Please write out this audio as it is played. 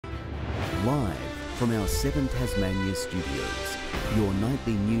Live from our 7 Tasmania studios, your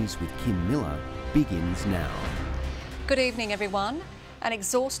nightly news with Kim Miller begins now. Good evening, everyone. An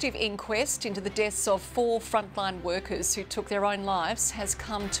exhaustive inquest into the deaths of 4 frontline workers who took their own lives has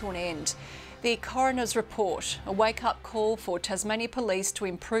come to an end. The coroner's report, a wake-up call for Tasmania Police to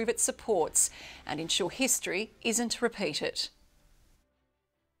improve its supports and ensure history isn't repeated.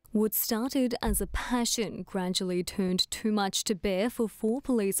 What started as a passion gradually turned too much to bear for 4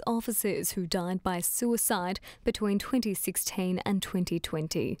 police officers who died by suicide between 2016 and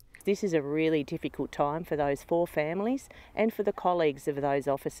 2020. This is a really difficult time for those 4 families and for the colleagues of those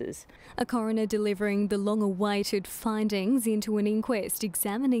officers. A coroner delivering the long-awaited findings into an inquest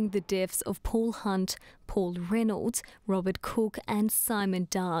examining the deaths of Paul Hunt, Paul Reynolds, Robert Cook and Simon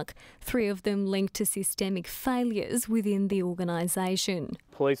Dark, 3 of them linked to systemic failures within the organisation.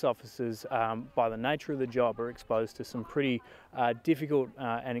 Police officers, by the nature of the job, are exposed to some pretty difficult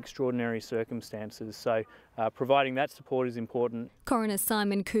and extraordinary circumstances, so providing that support is important. Coroner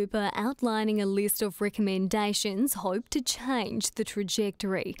Simon Cooper outlining a list of recommendations hoped to change the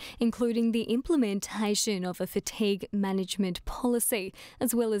trajectory, including the implementation of a fatigue management policy,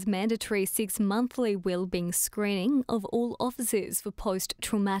 as well as mandatory 6-monthly wellbeing screening of all officers for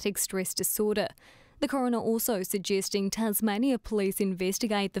post-traumatic stress disorder. The coroner also suggesting Tasmania Police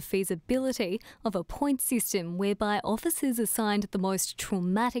investigate the feasibility of a point system whereby officers assigned the most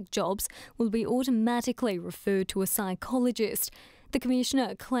traumatic jobs will be automatically referred to a psychologist. The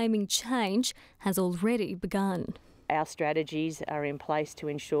Commissioner claiming change has already begun. Our strategies are in place to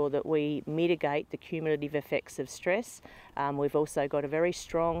ensure that we mitigate the cumulative effects of stress. We've also got a very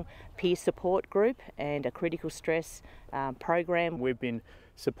strong peer support group and a critical stress program. We've been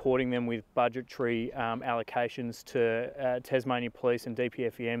supporting them with budgetary allocations to Tasmania Police and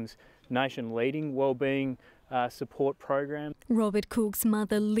DPFEM's nation-leading wellbeing support program. Robert Cook's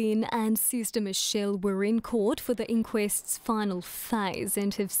mother Lynn and sister Michelle were in court for the inquest's final phase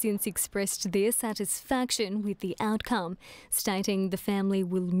and have since expressed their satisfaction with the outcome, stating the family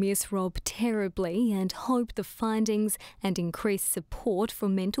will miss Rob terribly and hope the findings and increased support for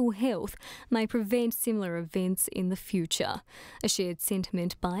mental health may prevent similar events in the future. A shared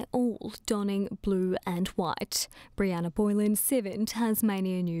sentiment by all donning blue and white. Brianna Boylan, 7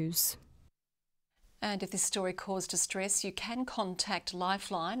 Tasmania News. And if this story caused distress, you can contact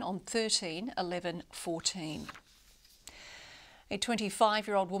Lifeline on 13 11 14. A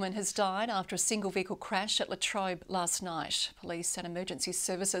 25-year-old woman has died after a single vehicle crash at Latrobe last night. Police and emergency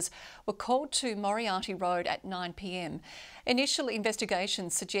services were called to Moriarty Road at 9 p.m. Initial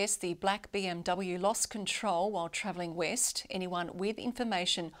investigations suggest the black BMW lost control while travelling west. Anyone with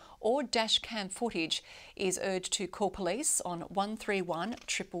information or dash cam footage is urged to call police on 131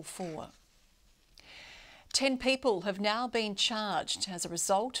 444. 10 people have now been charged as a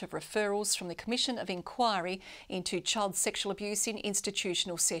result of referrals from the Commission of Inquiry into child sexual abuse in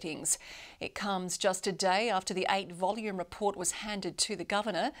institutional settings. It comes just a day after the 8-volume report was handed to the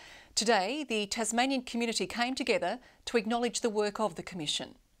Governor. Today, the Tasmanian community came together to acknowledge the work of the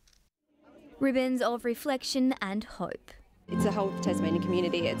Commission. Ribbons of reflection and hope. It's the whole Tasmanian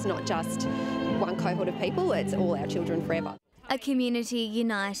community. It's not just one cohort of people, it's all our children forever. A community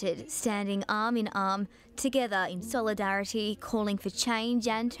united, standing arm in arm, together in solidarity, calling for change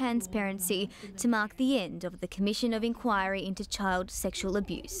and transparency to mark the end of the Commission of Inquiry into Child Sexual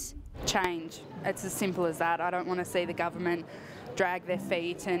Abuse. Change. It's as simple as that. I don't want to see the government drag their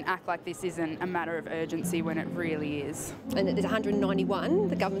feet and act like this isn't a matter of urgency when it really is. And there's 191.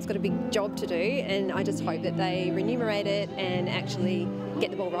 The government's got a big job to do, and I just hope that they remunerate it and actually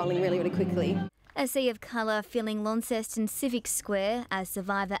get the ball rolling really, really quickly. A sea of colour filling Launceston Civic Square as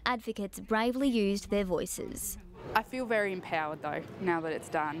survivor advocates bravely used their voices. I feel very empowered though, now that it's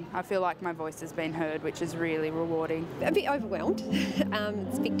done. I feel like my voice has been heard, which is really rewarding. A bit overwhelmed.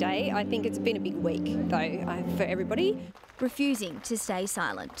 It's a big day. I think it's been a big week though for everybody. Refusing to stay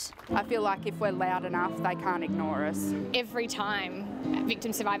silent. I feel like if we're loud enough, they can't ignore us. Every time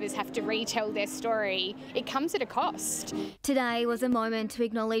victim survivors have to retell their story, it comes at a cost. Today was a moment to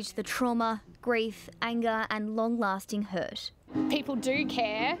acknowledge the trauma, grief, anger and long-lasting hurt. People do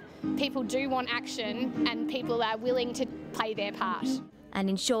care, people do want action, and people are willing to play their part. And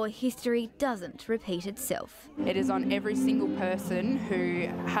ensure history doesn't repeat itself. It is on every single person who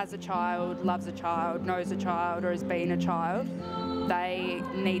has a child, loves a child, knows a child or has been a child. They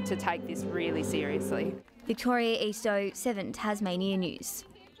need to take this really seriously. Victoria Eastoe, 7 Tasmania News.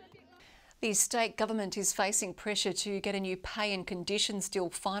 The state government is facing pressure to get a new pay and conditions deal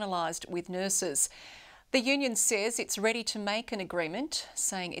finalised with nurses. The union says it's ready to make an agreement,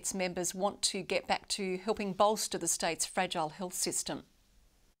 saying its members want to get back to helping bolster the state's fragile health system.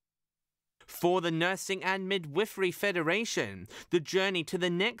 For the Nursing and Midwifery Federation, the journey to the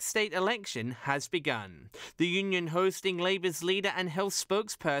next state election has begun. The union hosting Labor's leader and health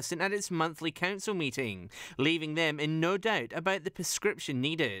spokesperson at its monthly council meeting, leaving them in no doubt about the prescription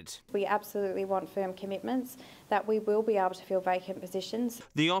needed. We absolutely want firm commitments that we will be able to fill vacant positions.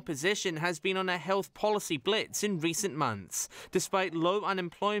 The opposition has been on a health policy blitz in recent months. Despite low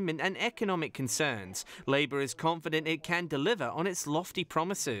unemployment and economic concerns, Labor is confident it can deliver on its lofty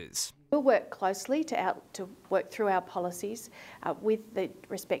promises. We'll work closely to work through our policies with the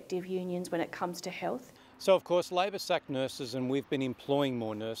respective unions when it comes to health. So, of course, Labor sacked nurses and we've been employing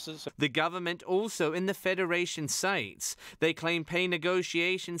more nurses. The government also in the Federation sights. They claim pay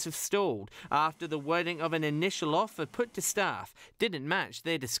negotiations have stalled after the wording of an initial offer put to staff didn't match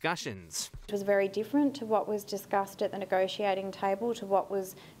their discussions. It was very different to what was discussed at the negotiating table, to what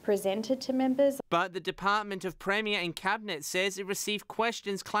was presented to members. But the Department of Premier and Cabinet says it received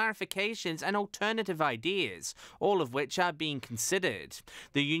questions, clarifications and alternative ideas, all of which are being considered.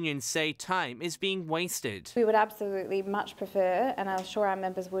 The unions say time is being wasted. We would absolutely much prefer, and I'm sure our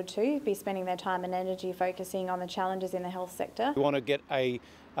members would too, be spending their time and energy focusing on the challenges in the health sector. We want to get a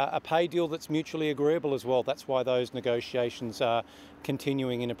pay deal that's mutually agreeable as well. That's why those negotiations are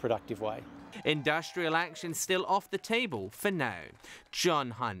continuing in a productive way. Industrial action still off the table for now.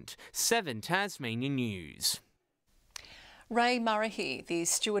 John Hunt, 7 Tasmania News. Ray Murray, the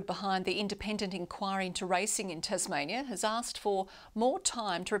steward behind the independent inquiry into racing in Tasmania, has asked for more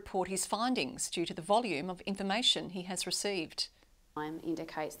time to report his findings due to the volume of information he has received.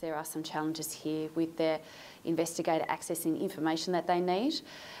 Indicates there are some challenges here with their investigator accessing information that they need.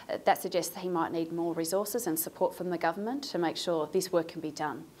 That suggests that he might need more resources and support from the government to make sure this work can be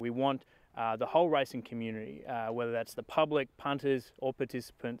done. We want the whole racing community, whether that's the public, punters or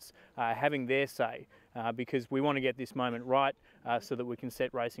participants, having their say because we want to get this moment right so that we can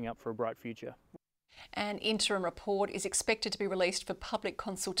set racing up for a bright future. An interim report is expected to be released for public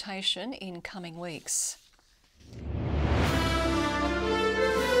consultation in coming weeks.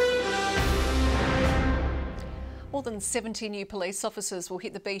 More than 70 new police officers will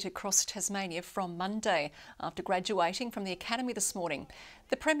hit the beat across Tasmania from Monday after graduating from the academy this morning.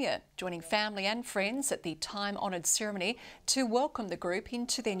 The Premier joining family and friends at the time-honoured ceremony to welcome the group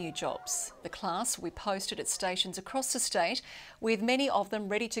into their new jobs. The class will be posted at stations across the state, with many of them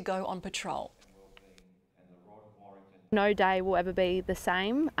ready to go on patrol. No day will ever be the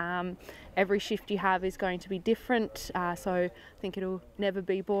same. Every shift you have is going to be different, so I think it'll never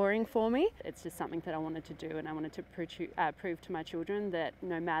be boring for me. It's just something that I wanted to do, and I wanted to prove to my children that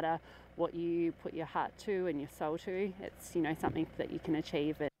no matter what you put your heart to and your soul to, it's something that you can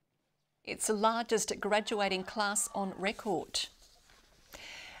achieve. It's the largest graduating class on record.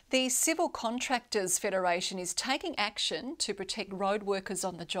 The Civil Contractors Federation is taking action to protect road workers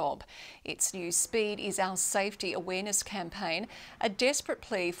on the job. Its new Speed is Our Safety awareness campaign, a desperate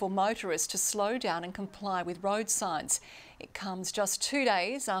plea for motorists to slow down and comply with road signs. It comes just 2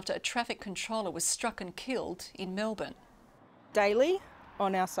 days after a traffic controller was struck and killed in Melbourne. Daily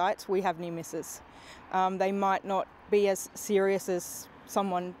on our sites we have near misses. They might not be as serious as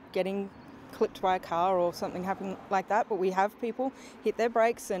someone getting clipped by a car or something happening like that, but we have people hit their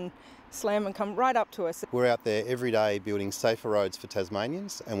brakes and slam and come right up to us. We're out there every day building safer roads for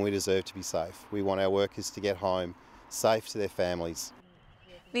Tasmanians, and we deserve to be safe. We want our workers to get home safe to their families.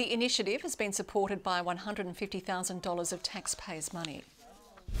 The initiative has been supported by $150,000 of taxpayers' money.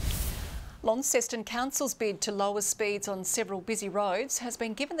 Launceston Council's bid to lower speeds on several busy roads has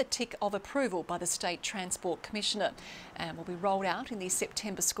been given the tick of approval by the State Transport Commissioner and will be rolled out in the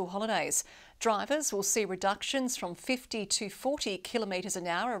September school holidays. Drivers will see reductions from 50 to 40 kilometres an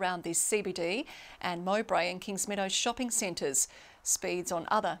hour around the CBD and Mowbray and Kingsmeadow shopping centres. Speeds on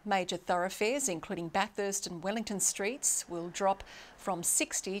other major thoroughfares, including Bathurst and Wellington streets, will drop from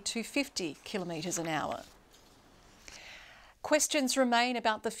 60 to 50 kilometres an hour. Questions remain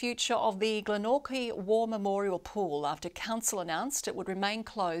about the future of the Glenorchy War Memorial Pool after Council announced it would remain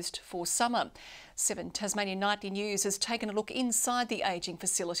closed for summer. 7 Tasmania Nightly News has taken a look inside the ageing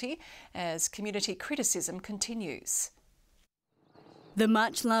facility as community criticism continues. The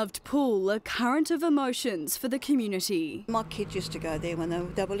much-loved pool, a current of emotions for the community. My kids used to go there when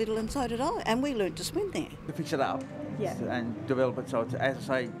they were little, and so did I, and we learned to swim there. To fix it up and develop it so it's, as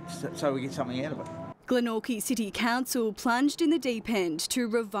I say, so we get something out of it. Glenorchy City Council plunged in the deep end to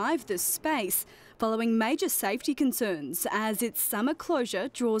revive the space following major safety concerns as its summer closure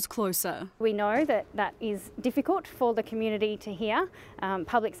draws closer. We know that that is difficult for the community to hear.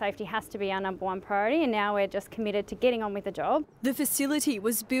 Public safety has to be our #1 priority, and now we're just committed to getting on with the job. The facility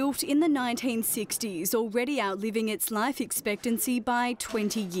was built in the 1960s, already outliving its life expectancy by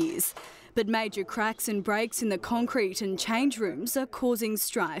 20 years. but major cracks and breaks in the concrete and change rooms are causing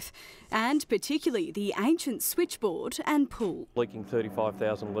strife, and particularly the ancient switchboard and pool. Leaking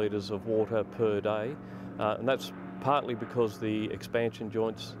 35,000 litres of water per day, and that's partly because the expansion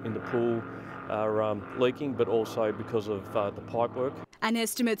joints in the pool are leaking, but also because of the pipework. An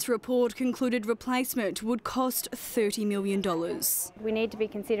estimates report concluded replacement would cost $30 million. We need to be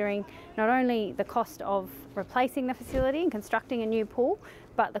considering not only the cost of replacing the facility and constructing a new pool,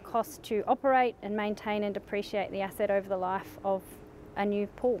 but the cost to operate and maintain and depreciate the asset over the life of a new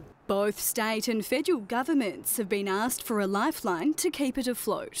pool. Both state and federal governments have been asked for a lifeline to keep it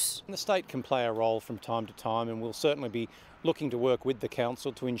afloat. The state can play a role from time to time, and we'll certainly be looking to work with the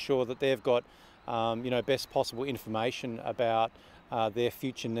council to ensure that they've got best possible information about their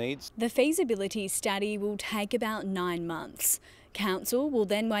future needs. The feasibility study will take about 9 months. Council will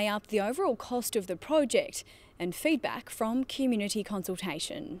then weigh up the overall cost of the project and feedback from community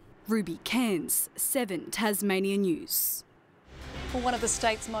consultation. Ruby Cairns, 7 Tasmania News. Well, one of the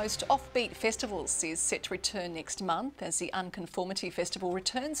state's most offbeat festivals is set to return next month as the Unconformity Festival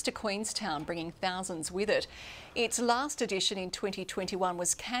returns to Queenstown, bringing thousands with it. Its last edition in 2021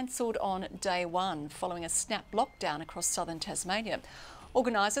 was cancelled on day one following a snap lockdown across southern Tasmania.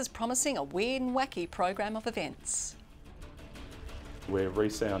 Organisers promising a weird and wacky program of events. We're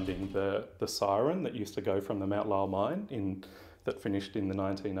resounding the siren that used to go from the Mount Lyell mine that finished in the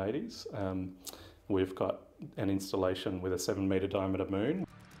 1980s. We've got an installation with a 7-metre diameter moon.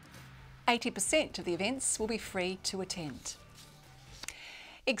 80% of the events will be free to attend.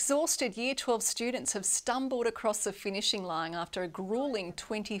 Exhausted Year 12 students have stumbled across the finishing line after a gruelling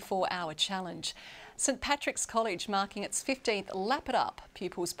 24-hour challenge. St Patrick's College marking its 15th Lap It Up,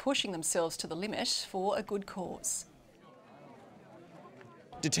 pupils pushing themselves to the limit for a good cause.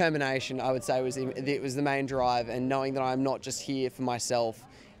 Determination, I would say, was the main drive, and knowing that I'm not just here for myself,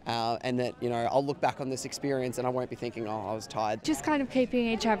 and that, I'll look back on this experience and I won't be thinking, oh, I was tired. Just kind of keeping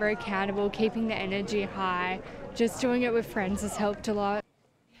each other accountable, keeping the energy high, just doing it with friends has helped a lot.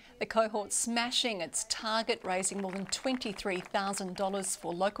 The cohort smashing its target, raising more than $23,000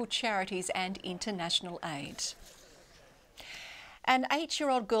 for local charities and international aid. An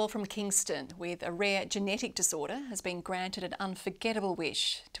 8-year-old girl from Kingston with a rare genetic disorder has been granted an unforgettable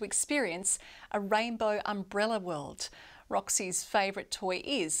wish to experience a rainbow umbrella world. Roxy's favourite toy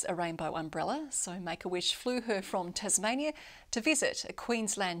is a rainbow umbrella, so Make-A-Wish flew her from Tasmania to visit a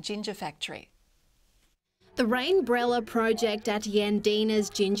Queensland ginger factory. The Rainbrella project at Yandina's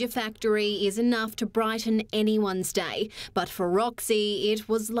Ginger Factory is enough to brighten anyone's day, but for Roxy it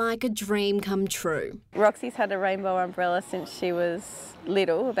was like a dream come true. Roxy's had a rainbow umbrella since she was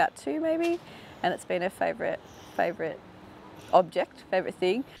little, about 2 maybe, and it's been her favourite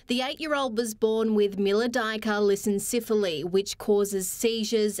thing. The 8-year-old was born with myelodica-leukoencephaly, which causes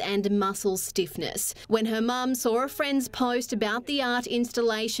seizures and muscle stiffness. When her mum saw a friend's post about the art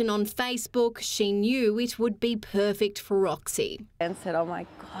installation on Facebook, she knew it would be perfect for Roxy. And said, oh my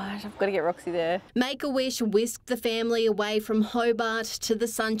gosh, I've got to get Roxy there. Make-A-Wish whisked the family away from Hobart to the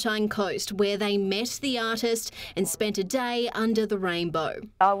Sunshine Coast, where they met the artist and spent a day under the rainbow.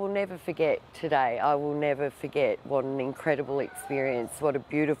 I will never forget today. I will never forget what an incredible experience, what a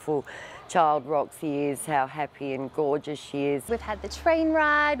beautiful child Roxy is, how happy and gorgeous she is. We've had the train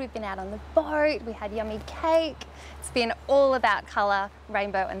ride, we've been out on the boat, we had yummy cake. It's been all about colour,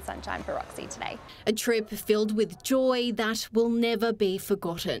 rainbow and sunshine for Roxy today. A trip filled with joy that will never be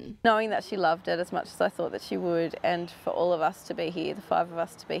forgotten. Knowing that she loved it as much as I thought that she would, and for all of us to be here, the 5 of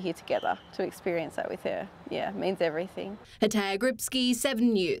us to be here together to experience that with her, yeah, means everything. Hataya Gripsky,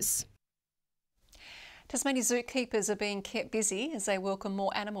 7 News. Tasmania zookeepers are being kept busy as they welcome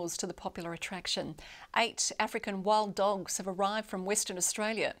more animals to the popular attraction. 8 African wild dogs have arrived from Western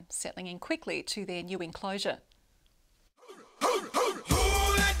Australia, settling in quickly to their new enclosure.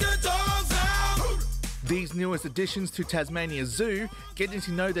 These newest additions to Tasmania Zoo getting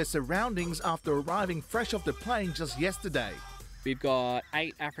to know their surroundings after arriving fresh off the plane just yesterday. We've got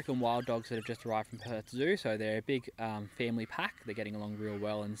 8 African wild dogs that have just arrived from Perth Zoo, so they're a big family pack. They're getting along real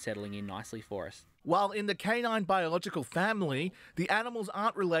well and settling in nicely for us. While in the canine biological family, the animals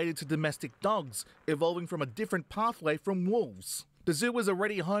aren't related to domestic dogs, evolving from a different pathway from wolves. The zoo is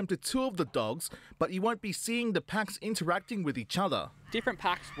already home to 2 of the dogs, but you won't be seeing the packs interacting with each other. Different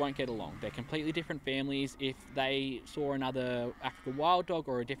packs won't get along. They're completely different families. If they saw another African wild dog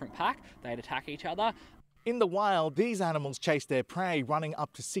or a different pack, they'd attack each other. In the wild, these animals chase their prey, running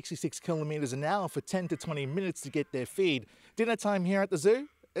up to 66 kilometres an hour for 10 to 20 minutes to get their feed. Dinner time here at the zoo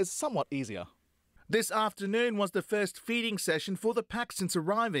is somewhat easier. This afternoon was the first feeding session for the pack since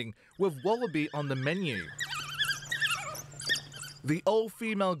arriving, with wallaby on the menu. The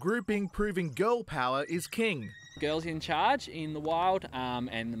all-female grouping proving girl power is king. Girls in charge in the wild,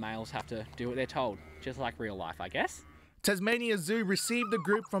 and the males have to do what they're told, just like real life, I guess. Tasmania Zoo received a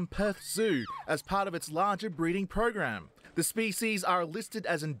group from Perth Zoo as part of its larger breeding program. The species are listed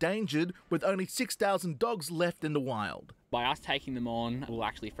as endangered, with only 6,000 dogs left in the wild. By us taking them on, we'll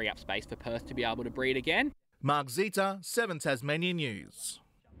actually free up space for Perth to be able to breed again. Mark Zeta, 7 Tasmania News.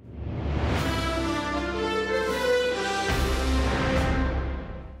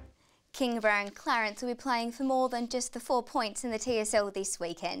 Kingborough and Clarence will be playing for more than just the 4 points in the TSL this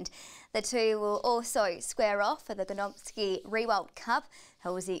weekend. The two will also square off for the Gonomsky Rewalt Cup,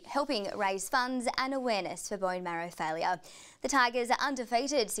 helping raise funds and awareness for bone marrow failure. The Tigers are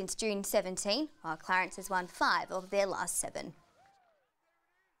undefeated since June 17, while Clarence has won 5 of their last 7.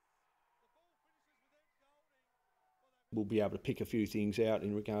 We'll be able to pick a few things out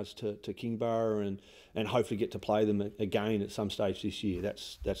in regards to Kingborough and hopefully get to play them again at some stage this year.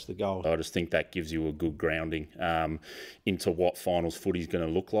 That's the goal. I just think that gives you a good grounding into what finals footy's going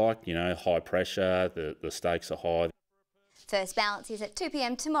to look like. You know, high pressure, the stakes are high. First bounce is at 2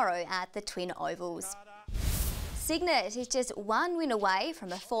 p.m. tomorrow at the Twin Ovals. Cygnet is just 1 win away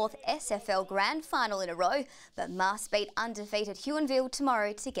from a 4th SFL Grand Final in a row, but must beat undefeated Huonville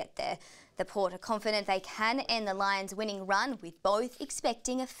tomorrow to get there. The Port are confident they can end the Lions' winning run, with both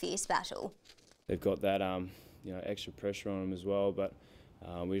expecting a fierce battle. They've got that extra pressure on them as well, but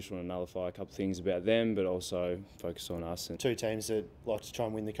we just want to nullify a couple of things about them, but also focus on us. And two teams that like to try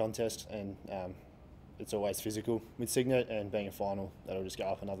and win the contest, and it's always physical with Cygnet, and being a final, that'll just go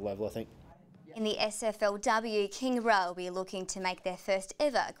up another level, I think. In the SFLW, Kingborough will be looking to make their first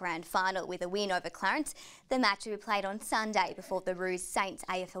ever grand final with a win over Clarence. The match will be played on Sunday before the Roos Saints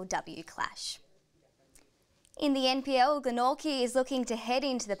AFLW clash. In the NPL, Glenorchy is looking to head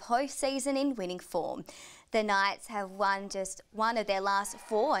into the postseason in winning form. The Knights have won just 1 of their last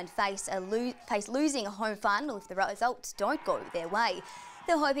 4 and face losing a home final if the results don't go their way.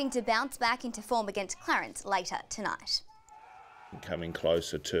 They're hoping to bounce back into form against Clarence later tonight. Coming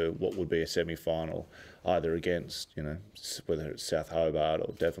closer to what would be a semi-final, either against, whether it's South Hobart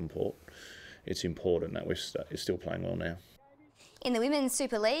or Devonport. It's important that we're still playing well now. In the Women's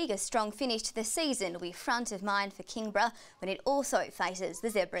Super League, a strong finish to the season will be front of mind for Kingborough when it also faces the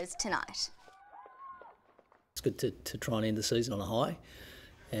Zebras tonight. It's good to try and end the season on a high,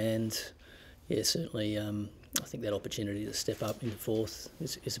 and yeah, certainly I think that opportunity to step up into 4th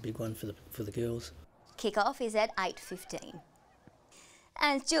is a big one for the girls. Kick-off is at 8:15.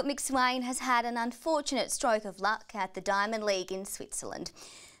 And Stuart McSwain has had an unfortunate stroke of luck at the Diamond League in Switzerland.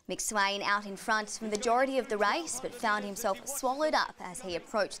 McSwain out in front for the majority of the race, but found himself swallowed up as he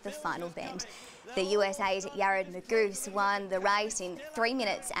approached the final bend. The USA's Yared Magoose won the race in 3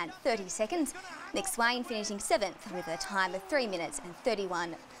 minutes and 30 seconds. McSwain finishing 7th with a time of 3 minutes and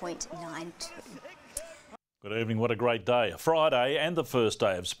 31.92. Good evening, what a great day. Friday and the first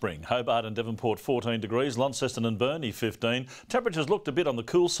day of spring. Hobart and Devonport 14 degrees, Launceston and Burnie 15. Temperatures looked a bit on the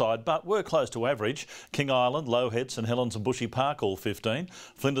cool side, but were close to average. King Island, Low Head, St Helens and Bushy Park all 15.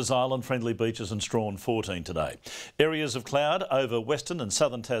 Flinders Island, Friendly Beaches and Strawn 14 today. Areas of cloud over western and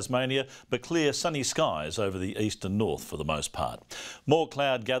southern Tasmania, but clear sunny skies over the east and north for the most part. More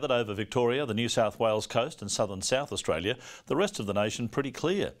cloud gathered over Victoria, the New South Wales coast and southern South Australia. The rest of the nation pretty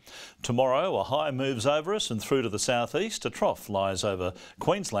clear. Tomorrow a high moves over us and through to the southeast. A trough lies over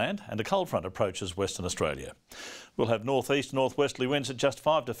Queensland and a cold front approaches Western Australia. We'll have northeast northwesterly winds at just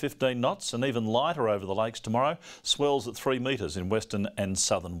 5 to 15 knots and even lighter over the lakes tomorrow. Swells at 3 metres in western and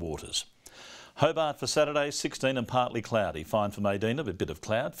southern waters. Hobart for Saturday, 16 and partly cloudy. Fine for Medina, a bit of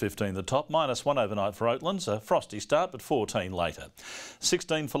cloud, 15 the top. -1 overnight for Oatlands, a frosty start, but 14 later.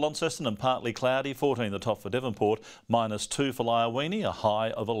 16 for Launceston and partly cloudy, 14 the top for Devonport. -2 for Lyowini, a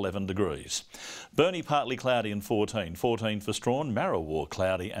high of 11 degrees. Burnie partly cloudy and 14. 14 for Strawn, Marrawar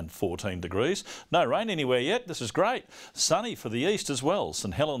cloudy and 14 degrees. No rain anywhere yet, this is great. Sunny for the east as well.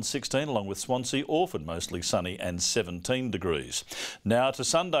 St Helens 16 along with Swansea. Orford mostly sunny and 17 degrees. Now to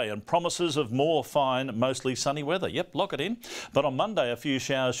Sunday and promises of more fine, mostly sunny weather. Yep, lock it in. But on Monday, a few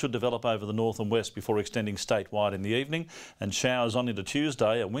showers should develop over the north and west before extending statewide in the evening. And showers on into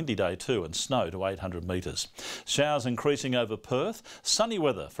Tuesday, a windy day too, and snow to 800 metres. Showers increasing over Perth. Sunny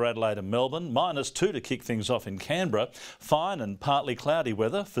weather for Adelaide and Melbourne. -2 to kick things off in Canberra. Fine and partly cloudy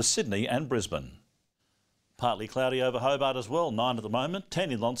weather for Sydney and Brisbane. Partly cloudy over Hobart as well, 9 at the moment,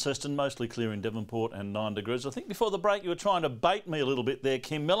 10 in Launceston, mostly clear in Devonport and 9 degrees. I think before the break you were trying to bait me a little bit there,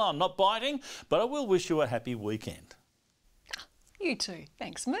 Kim Miller. I'm not biting, but I will wish you a happy weekend. You too.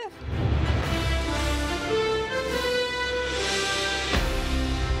 Thanks, Murph.